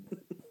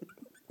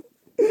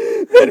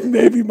 then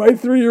maybe my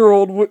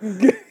 3-year-old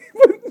wouldn't be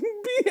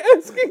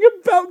asking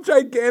about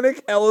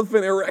gigantic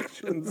elephant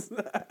erections.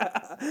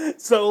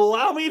 So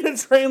allow me to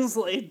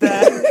translate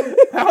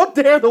that. How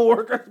dare the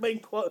workers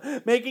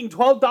making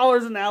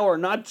 $12 an hour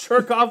not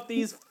jerk off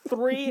that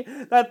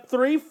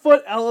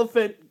 3-foot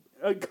elephant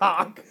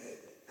cock,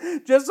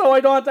 just so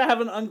I don't have to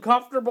have an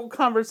uncomfortable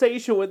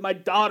conversation with my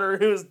daughter,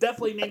 who is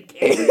definitely named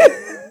Katie.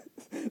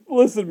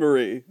 Listen,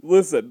 Marie.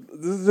 Listen.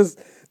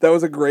 That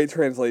was a great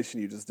translation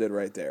you just did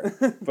right there.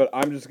 But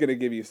I'm just gonna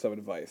give you some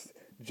advice.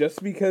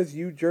 Just because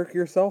you jerk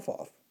yourself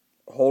off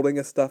holding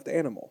a stuffed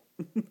animal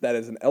that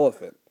is an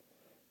elephant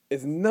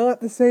is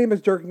not the same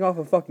as jerking off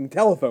a fucking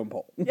telephone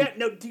pole. Yeah,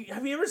 no,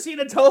 have you ever seen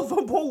a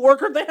telephone pole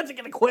worker? They have to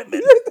get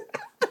equipment.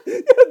 Yeah,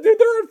 dude,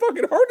 they're in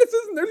fucking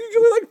harnesses, and there's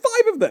usually like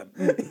 5 of them.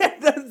 Yeah,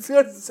 that's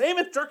the same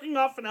as jerking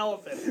off an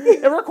elephant.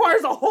 It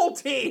requires a whole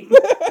team.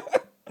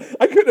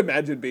 I couldn't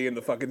imagine being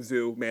the fucking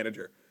zoo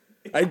manager.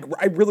 I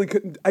really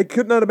couldn't. I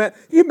could not imagine.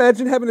 Can you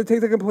imagine having to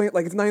take the complaint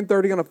like it's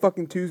 9:30 on a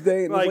fucking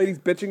Tuesday, and this lady's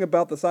bitching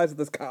about the size of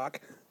this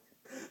cock?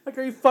 Like,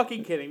 are you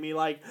fucking kidding me?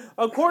 Like,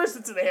 of course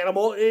it's an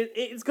animal.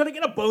 It's gonna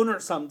get a boner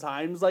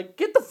sometimes. Like,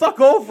 get the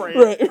fuck over it.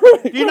 Right,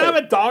 Do you not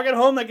have a dog at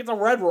home that gets a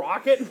red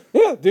rocket?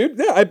 Yeah, dude.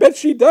 Yeah, I bet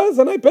she does,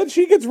 and I bet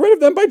she gets rid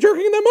of them by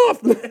jerking them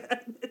off.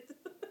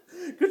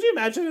 Could you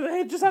imagine if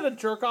they just had a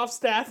jerk-off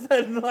staff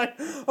and like,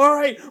 all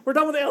right, we're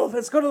done with the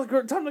elephants. Time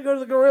to go to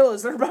the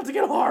gorillas. They're about to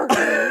get hard.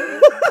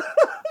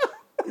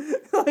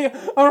 Like,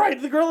 all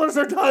right, the gorillas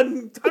are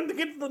done. Time to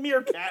get to the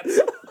meerkats.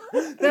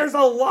 There's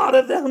a lot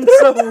of them,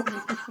 so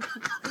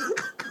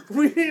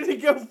we need to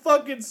go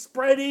fucking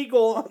spread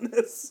eagle on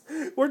this.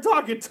 We're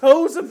talking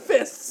toes and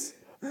fists.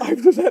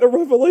 I've just had a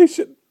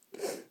revelation.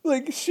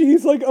 Like,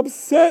 she's, like,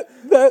 upset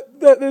that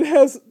it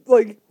has,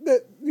 like,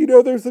 that, you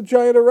know, there's a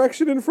giant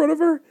erection in front of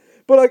her.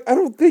 But, like, I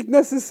don't think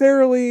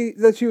necessarily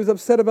that she was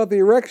upset about the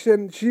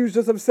erection. She was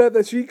just upset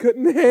that she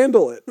couldn't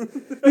handle it.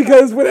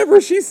 Because whenever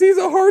she sees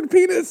a hard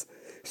penis,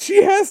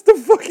 she has 2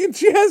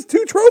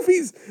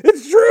 trophies.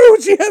 It's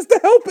true. She has to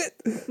help it.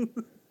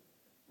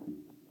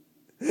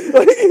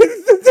 Like,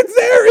 it's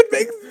there. It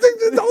makes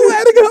it's all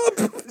adding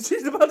up.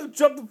 She's about to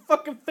jump the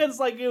fucking fence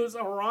like it was a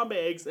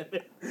Harambe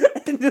exhibit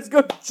and just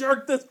go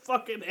jerk this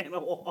fucking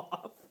animal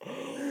off.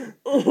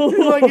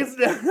 She's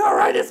like, all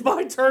right, it's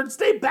my turn.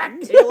 Stay back,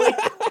 Kaylee.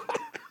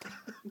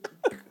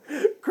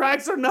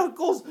 Cracks her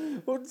knuckles.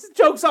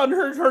 Joke's on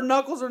her. Her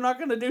knuckles are not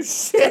going to do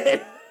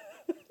shit.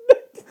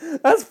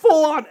 That's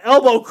full on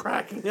elbow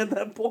cracking at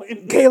that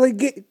point.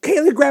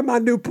 Kaylee, grab my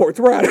Newports.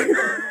 We're out of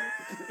here.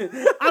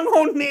 I'm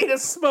going to need a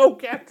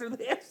smoke after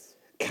this.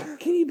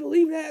 Can you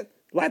believe that?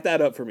 Light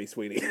that up for me,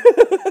 sweetie.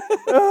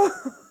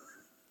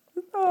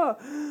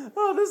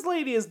 Oh, this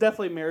lady is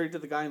definitely married to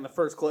the guy in the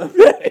first clip.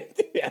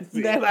 Yes,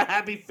 They have a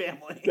happy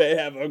family. They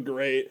have a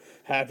great,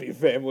 happy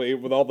family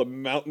with all the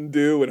Mountain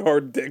Dew and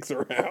hard dicks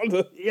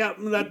around. Yeah,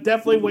 that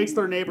definitely wakes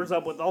their neighbors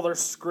up with all their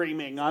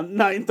screaming on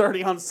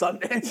 9:30 on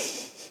Sunday.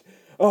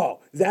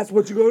 Oh, that's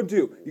what you're going to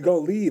do. You're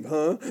going to leave,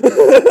 huh?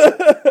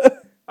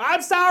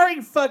 I'm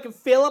sorry, fucking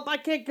Philip. I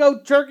can't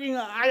go jerking.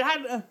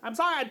 I'm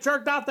sorry I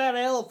jerked off that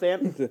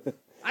elephant.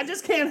 I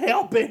just can't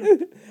help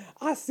it.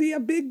 I see a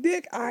big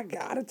dick. I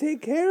got to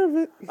take care of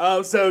it.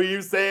 Oh, so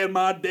you saying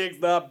my dick's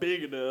not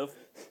big enough?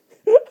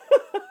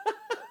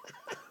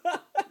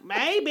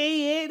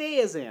 Maybe it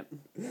isn't.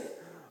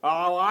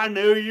 Oh, I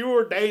knew you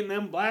were dating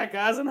them black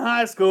guys in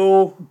high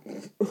school.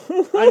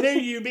 I knew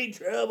you'd be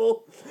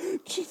trouble.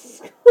 Jesus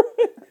Christ.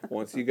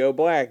 Once you go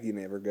black, you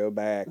never go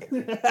back.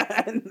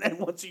 And then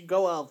once you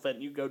go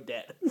elephant, you go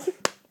dead.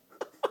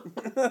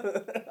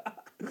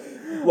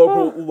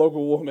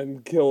 Local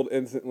woman killed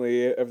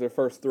instantly after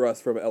first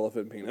thrust from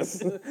elephant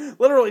penis.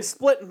 Literally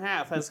split in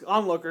half as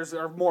onlookers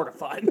are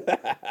mortified.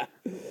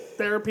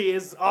 Therapy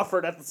is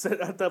offered at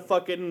the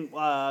fucking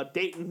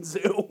Dayton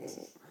Zoo.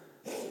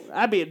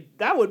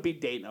 That would be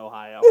Dayton,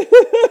 Ohio.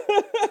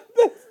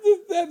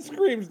 That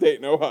screams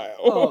Dayton, Ohio.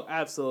 Oh,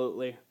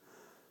 absolutely.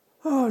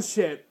 Oh,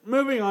 shit.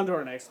 Moving on to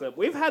our next clip.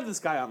 We've had this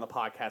guy on the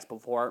podcast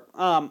before.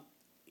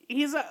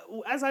 He's,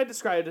 as I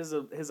described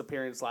his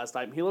appearance last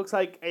time, he looks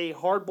like a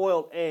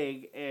hard-boiled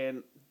egg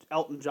and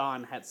Elton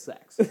John had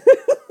sex.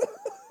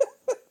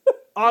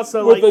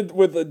 Also,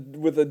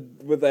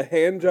 with a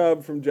hand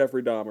job from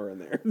Jeffrey Dahmer in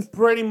there.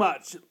 pretty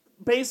much.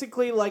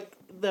 Basically, like,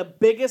 the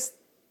biggest,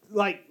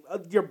 like,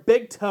 your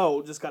big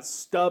toe just got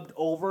stubbed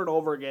over and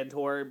over again to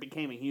where it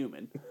became a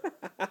human.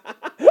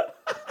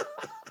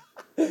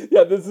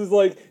 Yeah, this is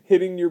like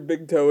hitting your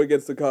big toe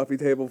against the coffee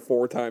table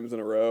 4 times in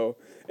a row,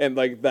 and,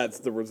 like, that's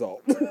the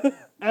result.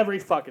 Every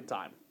fucking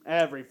time.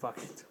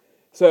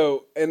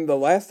 So, and the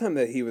last time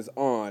that he was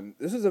on,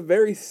 this is a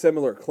very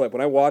similar clip.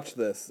 When I watched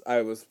this,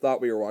 I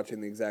thought we were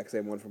watching the exact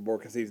same one from before,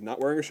 because he's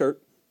not wearing a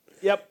shirt.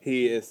 Yep.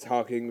 He is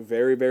talking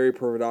very, very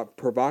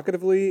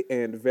provocatively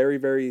and very,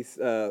 very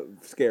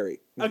scary.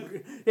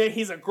 Yeah,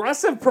 he's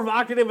aggressive,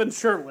 provocative, and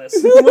shirtless,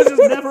 which is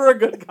never a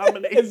good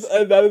combination.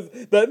 And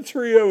that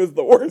trio is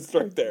the worst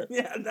right there.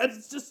 Yeah,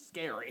 that's just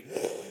scary.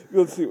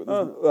 Let's see what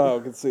this,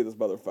 we can see this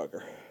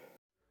motherfucker.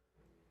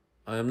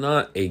 I am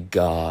not a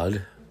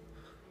god.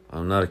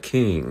 I'm not a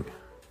king.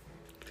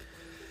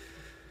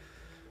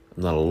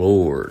 I'm not a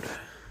lord.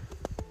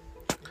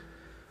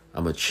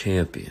 I'm a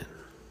champion.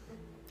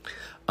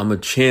 I'm a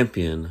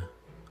champion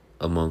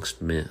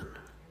amongst men.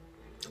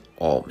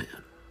 All men.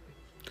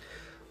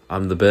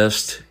 I'm the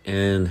best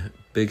and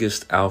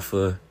biggest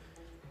alpha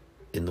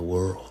in the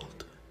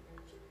world.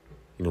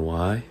 You know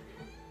why?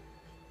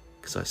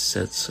 Because I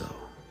said so.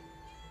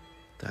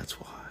 That's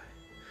why.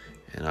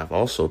 And I've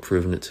also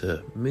proven it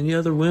to many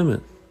other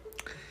women,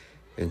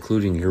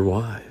 including your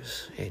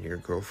wives and your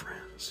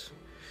girlfriends,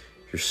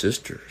 your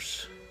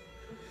sisters,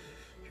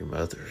 your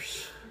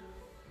mothers,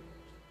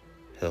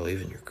 hell,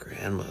 even your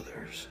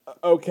grandmothers.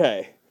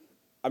 Okay.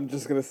 I'm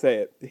just going to say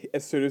it.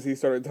 As soon as he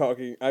started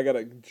talking, I got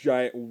a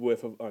giant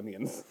whiff of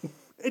onions.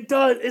 It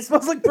does. It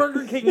smells like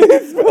Burger King.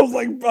 It smells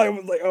like, I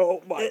was like,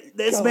 oh my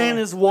This God. man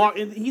is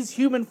walking. He's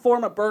human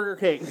form at Burger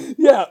King.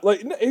 Yeah,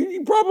 like, he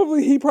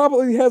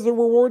probably has a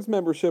rewards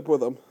membership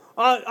with him.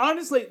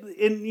 Honestly,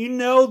 and you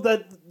know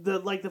that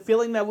the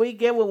feeling that we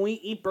get when we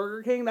eat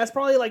Burger King, that's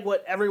probably like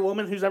what every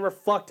woman who's ever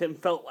fucked him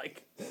felt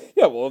like.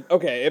 Yeah, well,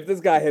 okay, if this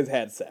guy has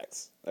had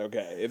sex,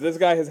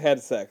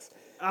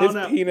 his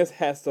penis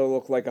has to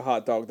look like a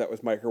hot dog that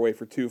was microwaved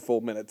for 2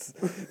 full minutes.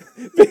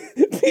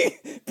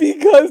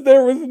 Because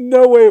there was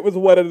no way it was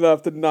wet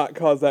enough to not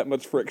cause that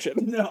much friction.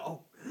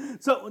 No.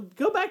 So,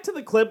 go back to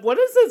the clip. What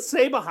does it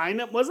say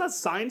behind him? What does that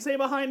sign say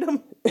behind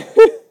him?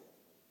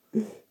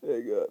 Hang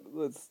on,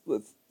 let's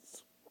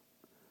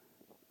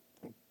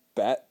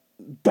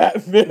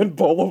Batman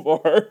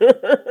Boulevard.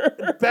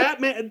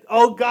 Batman.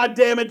 Oh, God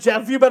damn it,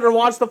 Jeff. You better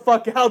watch the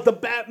fuck out. The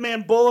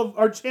Batman Boulevard,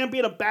 our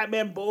champion of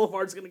Batman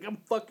Boulevard is going to come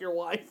fuck your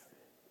wife.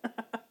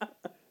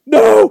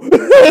 No!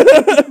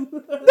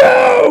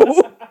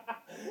 No!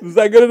 Is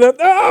that good enough?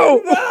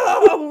 No!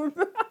 No!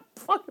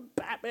 Fucking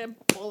Batman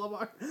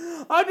Boulevard.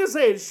 I'm just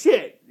saying,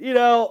 shit. You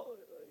know,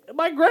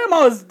 my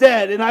grandma is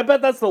dead, and I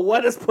bet that's the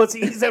wettest pussy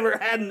he's ever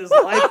had in his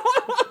life.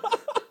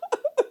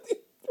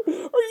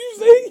 Are you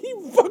saying he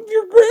fucked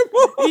your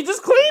grandma? He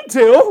just claimed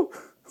to.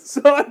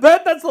 So I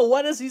bet that's the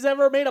wettest he's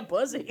ever made a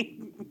pussy.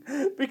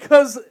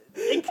 Because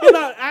it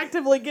cannot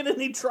actively get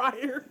any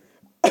drier.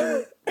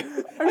 I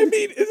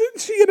mean, isn't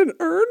she in an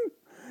urn?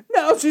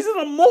 No, she's in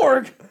a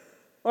morgue.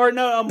 Or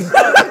no,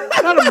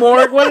 not a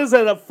morgue. What is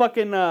it? A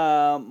fucking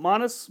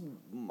Is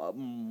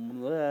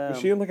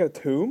she in like a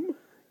tomb?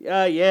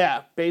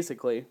 Yeah,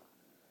 basically.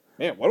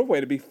 Man, what a way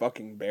to be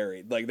fucking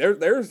buried. Like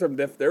there are some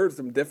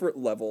different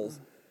levels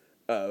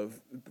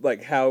of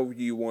like how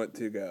you want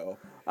to go.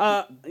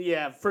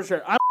 Yeah, for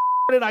sure.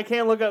 I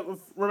can't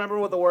remember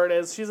what the word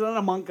is. She's in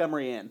a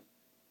Montgomery Inn.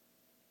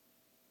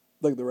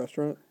 Like the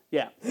restaurant?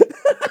 Yeah. She's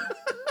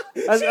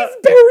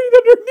buried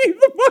underneath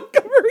the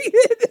Montgomery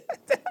Inn.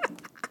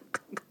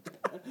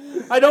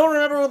 I don't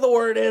remember what the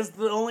word is.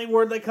 The only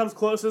word that comes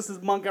closest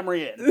is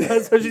Montgomery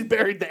Inn. So she's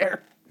buried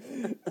there.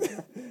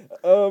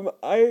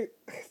 I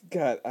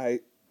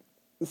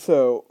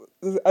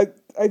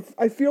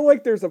feel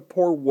like there's a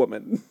poor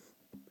woman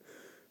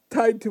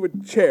tied to a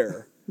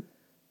chair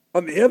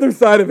on the other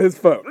side of his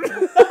phone.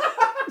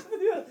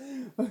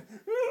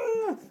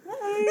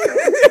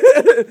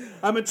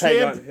 I'm a Hang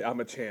champ. on, I'm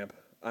a champ.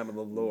 I'm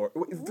the Lord.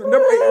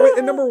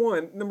 Number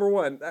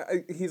one.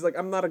 He's like,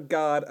 I'm not a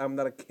god. I'm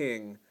not a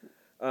king.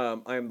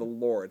 I am the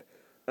Lord.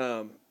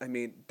 I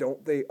mean,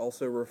 don't they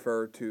also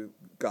refer to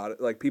God,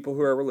 like people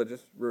who are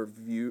religious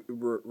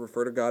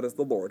refer to God as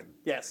the Lord?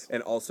 Yes.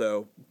 And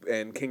also,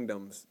 in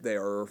kingdoms, they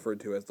are referred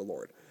to as the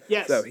Lord.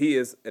 Yes. So he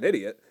is an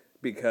idiot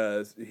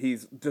because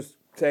he's just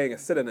saying a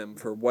synonym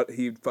for what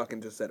he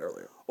fucking just said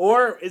earlier.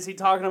 Or is he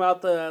talking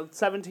about the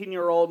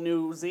 17-year-old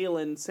New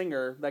Zealand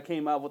singer that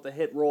came out with the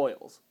hit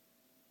Royals?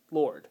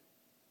 Lord.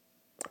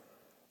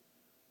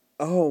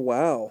 Oh,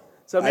 wow.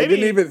 So I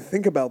didn't even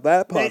think about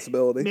that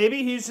possibility.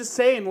 Maybe he's just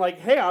saying, like,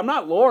 hey, I'm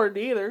not Lord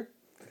either.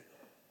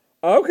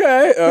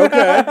 Okay.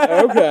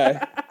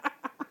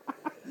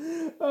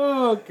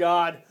 Oh,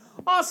 God.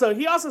 Also,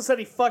 he also said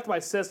he fucked my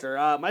sister.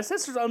 My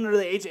sister's under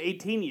the age of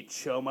 18, you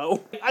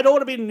chomo. I don't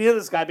want to be near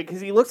this guy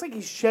because he looks like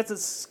he sheds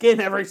his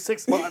skin every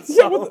 6 months.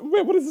 Yeah, So.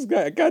 what is this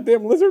guy? A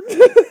goddamn lizard?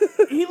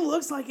 He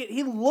looks like it.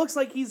 He looks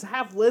like he's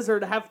half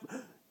lizard,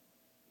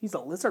 He's a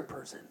lizard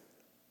person.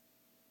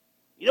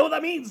 You know what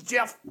that means,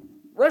 Jeff?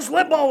 Rush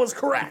Limbaugh was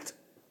correct.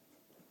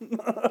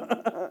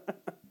 The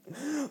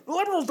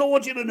liberals don't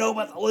want you to know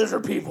about the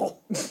lizard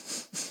people.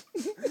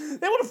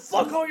 They want to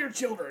fuck all your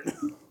children.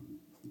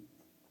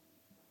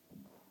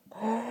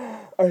 I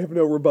have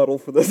no rebuttal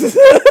for this.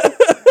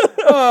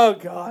 Oh,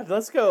 God.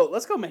 Let's go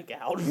make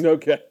out.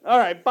 Okay. All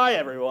right. Bye,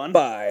 everyone.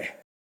 Bye.